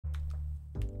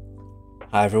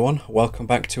Hi everyone, welcome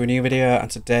back to a new video,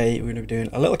 and today we're going to be doing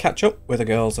a little catch up with the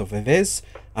girls of VIVIZ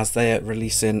as they are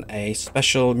releasing a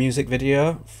special music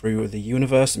video through the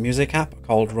VIVIZ music app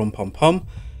called Rum Pum Pum.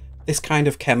 This kind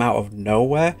of came out of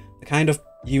nowhere. The kind of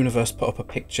VIVIZ put up a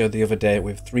picture the other day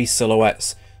with 3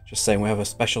 silhouettes just saying we have a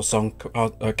special song,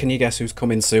 can you guess who's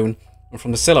coming soon? And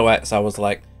from the silhouettes I was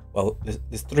like, well,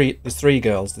 there's three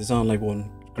girls, there's only one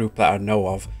group that I know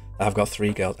of that have got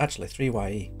 3 girls, actually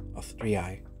 3YE or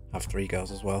 3I. Have 3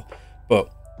 girls as well,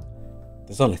 but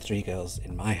there's only 3 girls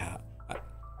in my heart,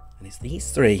 and it's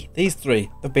these three.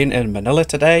 They've been in Manila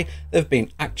today. They've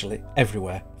been actually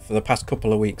everywhere for the past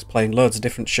couple of weeks, playing loads of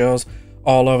different shows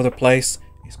all over the place.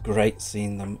 It's great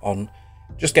seeing them on,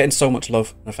 just getting so much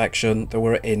love and affection. They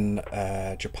were in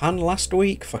Japan last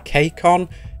week for Kpop.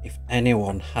 If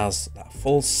anyone has that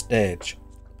full stage,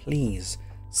 please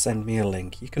send me a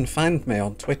link. You can find me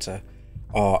on Twitter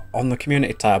or on the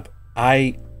community tab.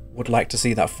 I would like to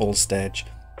see that full stage,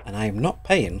 and I am not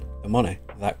paying the money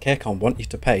that Kpop want you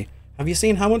to pay. Have you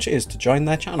seen how much it is to join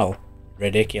their channel?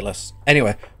 Ridiculous.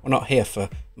 Anyway, we're not here for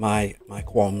my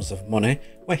qualms of money.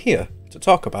 We're here to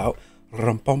talk about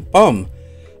Rum Pum Pum.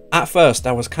 At first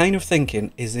I was kind of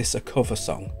thinking, is this a cover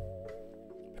song?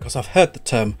 Because I've heard the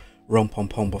term Rum Pum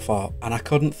Pum before, and I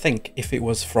couldn't think if it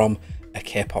was from a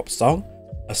K-pop song,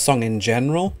 a song in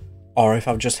general, or if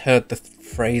I've just heard the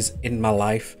phrase in my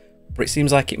life. But it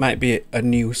seems like it might be a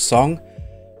new song.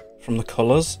 From the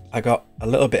colours, I got a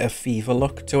little bit of Fever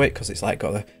look to it, because it's like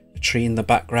got a tree in the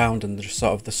background and just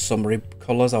sort of the summery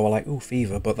colours. I was like, ooh,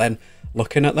 Fever. But then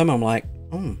looking at them, I'm like,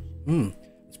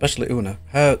 especially Una.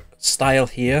 Her style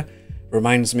here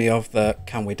reminds me of the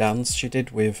Can We Dance she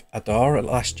did with Adore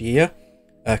last year,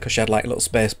 because she had like little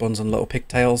space buns and little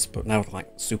pigtails, but now like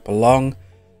super long.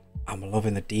 I'm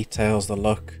loving the details, the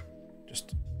look.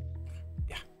 Just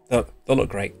They look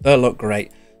great. They look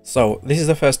great. So this is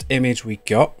the first image we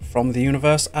got from the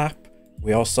VIVIZ app.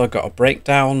 We also got a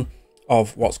breakdown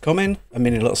of what's coming, a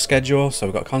mini little schedule. So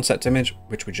we've got a concept image,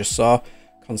 which we just saw,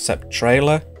 concept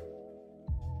trailer.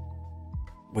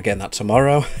 We're getting that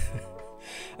tomorrow.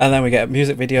 And then we get a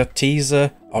music video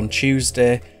teaser on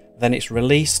Tuesday. Then it's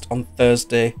released on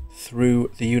Thursday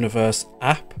through the VIVIZ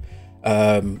app.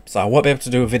 So I won't be able to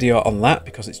do a video on that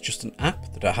because it's just an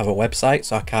app. They don't have a website,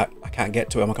 so I can't get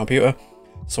to it on my computer.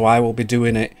 So I will be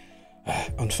doing it,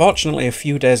 unfortunately, a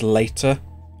few days later,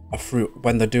 or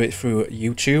when they do it through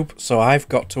YouTube. So I've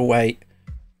got to wait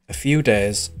a few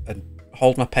days and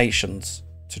hold my patience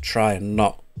to try and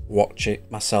not watch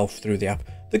it myself through the app.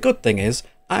 The good thing is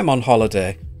I'm on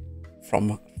holiday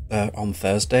on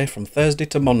Thursday, from Thursday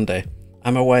to Monday.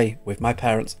 I'm away with my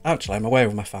parents. Actually, I'm away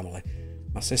with my family.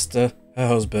 My sister, her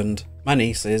husband, my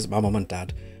nieces, my mum and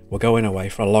dad. We're going away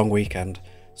for a long weekend,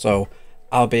 so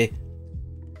I'll be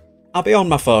on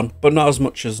my phone, but not as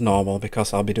much as normal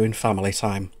because I'll be doing family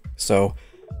time. So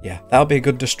yeah, that'll be a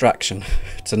good distraction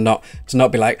to not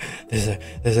be like, there's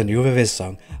a new VIVIZ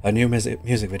song, a new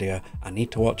music video. I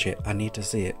need to watch it. I need to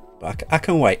see it. But I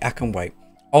can wait.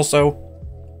 Also,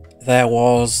 there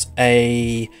was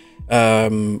a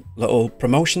little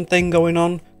promotion thing going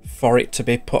on for it to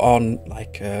be put on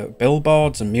like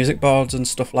billboards and music boards and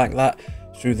stuff like that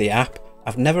through the app.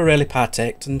 I've never really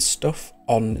partaked in stuff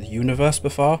on the VIVIZ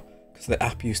before because the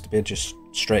app used to be just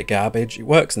straight garbage. It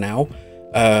works now.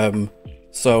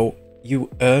 So you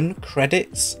earn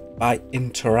credits by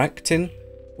interacting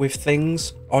with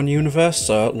things on VIVIZ.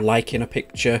 So liking a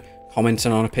picture,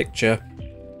 commenting on a picture,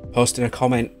 posting a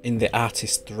comment in the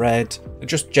artist thread,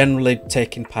 just generally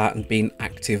taking part and being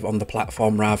active on the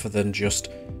platform rather than just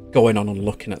going on and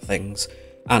looking at things.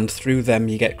 And through them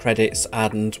you get credits,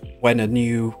 and when a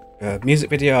new music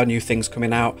video or new things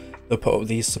coming out, they'll put up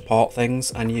these support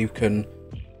things and you can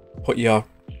put your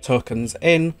tokens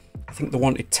in. I think they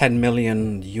wanted 10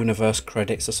 million VIVIZ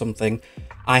credits or something.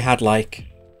 I had like,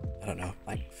 I don't know,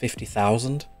 like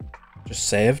 50,000 just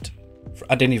saved.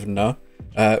 I didn't even know.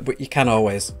 But you can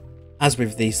always, as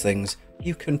with these things,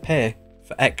 you can pay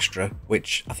for extra,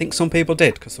 which I think some people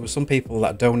did, because there were some people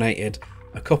that donated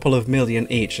a couple of million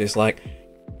each. It's like,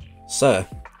 sir,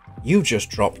 you just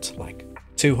dropped like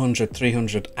 200,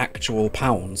 300 actual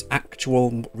pounds,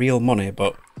 actual real money.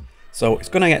 But so it's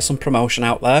going to get some promotion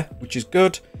out there, which is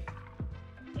good.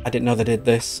 I didn't know they did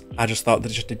this. I just thought they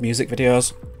just did music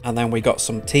videos. And then we got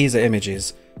some teaser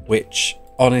images, which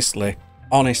honestly,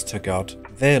 honest to God,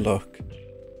 they look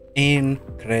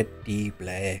incredible.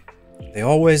 They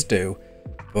always do,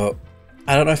 but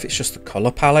I don't know if it's just the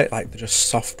colour palette, like they're just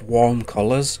soft, warm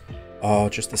colours, or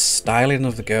just the styling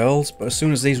of the girls. But as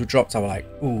soon as these were dropped, I was like,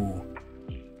 ooh,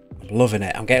 I'm loving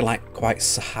it. I'm getting like quite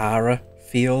Sahara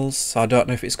feels, so I don't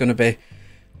know if it's going to be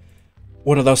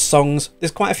one of those songs.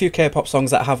 There's quite a few K-pop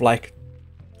songs that have like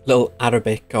little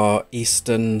Arabic or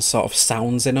Eastern sort of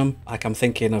sounds in them. Like I'm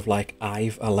thinking of like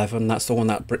I've 11. That's the one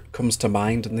that comes to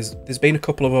mind. And there's been a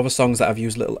couple of other songs that have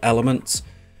used little elements.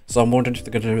 So I'm wondering if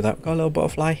they're going to do that. Got a little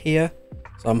butterfly here.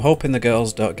 So I'm hoping the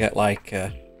girls don't get like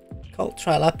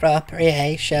cultural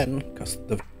appropriation because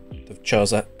they've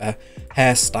chose a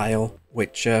hairstyle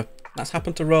which that's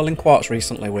happened to Rolling Quartz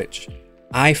recently, which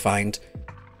I find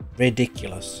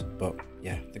ridiculous. But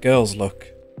yeah, the girls look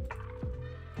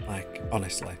like,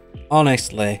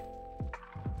 honestly,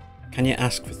 can you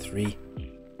ask for 3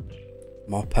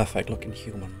 more perfect looking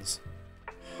humans?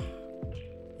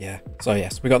 Yeah, so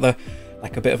yes, we got the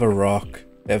like a bit of a rock,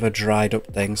 bit of a dried up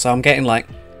thing. So I'm getting like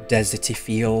deserty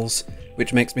feels,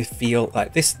 which makes me feel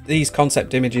like these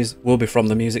concept images will be from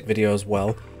the music video as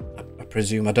well. I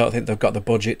presume. I don't think they've got the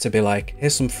budget to be like,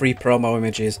 here's some free promo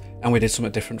images and we did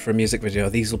something different for a music video.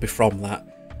 These will be from that.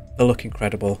 They look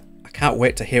incredible. I can't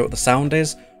wait to hear what the sound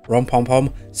is. Rum Pum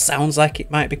Pum sounds like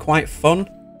it might be quite fun,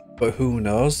 but who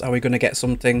knows? Are we going to get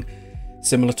something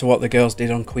similar to what the girls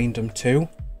did on Queendom 2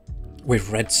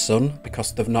 with Red Sun?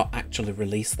 Because they've not actually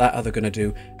released that. Are they going to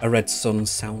do a Red Sun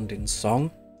sounding song?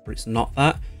 But it's not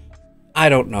that. I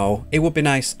don't know. It would be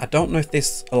nice. I don't know if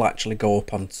this will actually go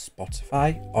up on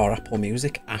Spotify or Apple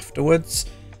Music afterwards.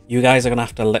 You guys are going to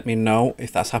have to let me know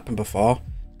if that's happened before.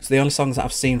 Because the only songs that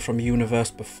I've seen from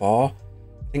Universe before,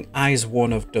 I think Eyes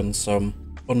One have done some.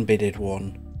 Unbidded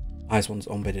one. Eyes One's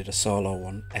unbidded a solo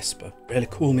one. Esper. Really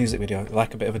cool music video.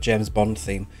 Like a bit of a James Bond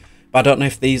theme. But I don't know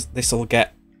if this will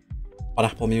get on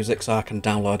Apple Music so I can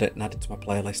download it and add it to my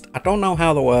playlist. I don't know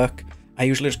how they work. I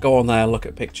usually just go on there, look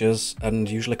at pictures, and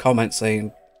usually comment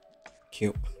saying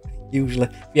cute. Usually,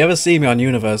 if you ever see me on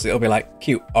Universe, it'll be like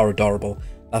cute or adorable.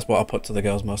 That's what I put to the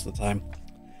girls most of the time,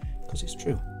 because it's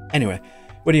true. Anyway,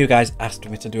 what do you guys asked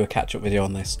me to do a catch-up video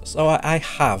on this? So I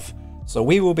have. So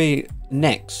we will be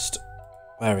next.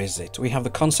 Where is it? We have the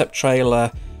concept trailer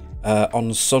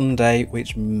on Sunday,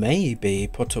 which may be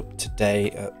put up today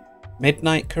at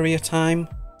midnight Korea time,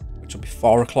 which will be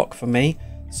 4 o'clock for me.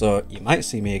 So you might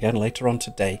see me again later on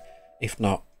today. If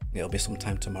not, it'll be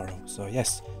sometime tomorrow. So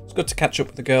yes, it's good to catch up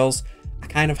with the girls. I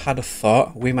kind of had a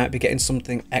thought we might be getting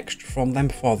something extra from them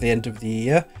before the end of the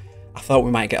year. I thought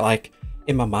we might get like,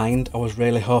 in my mind, I was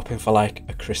really hoping for like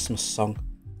a Christmas song.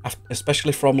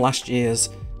 Especially from last year's,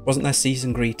 wasn't there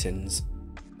season greetings?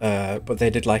 But they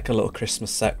did like a little Christmas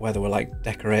set where they were like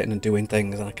decorating and doing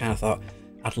things. And I kind of thought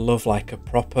I'd love like a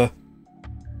proper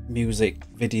music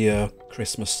video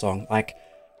Christmas song. Like,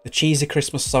 the cheesy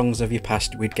Christmas songs of your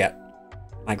past, we'd get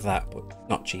like that, but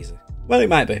not cheesy. Well, it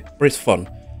might be, but it's fun.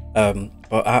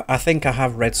 But I think I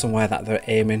have read somewhere that they're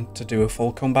aiming to do a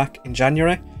full comeback in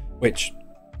January, which,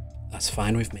 that's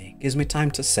fine with me. Gives me time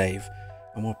to save,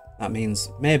 and that means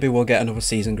maybe we'll get another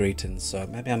season greetings, so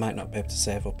maybe I might not be able to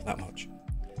save up that much.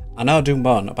 I know I do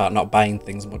moan about not buying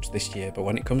things much this year, but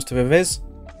when it comes to VIVIZ,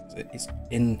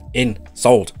 it's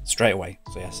sold straight away,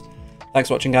 so yes. Thanks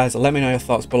for watching, guys. Let me know your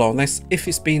thoughts below on this. If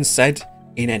it's been said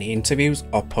in any interviews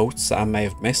or posts that I may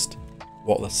have missed,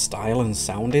 what the style and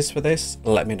sound is for this,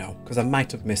 let me know, because I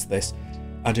might have missed this.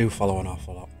 I do follow an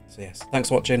awful lot. So yes, thanks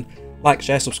for watching. Like,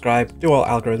 share, subscribe, do all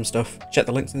algorithm stuff. Check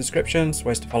the links in the description,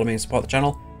 ways to follow me and support the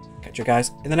channel. Catch you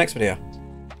guys in the next video.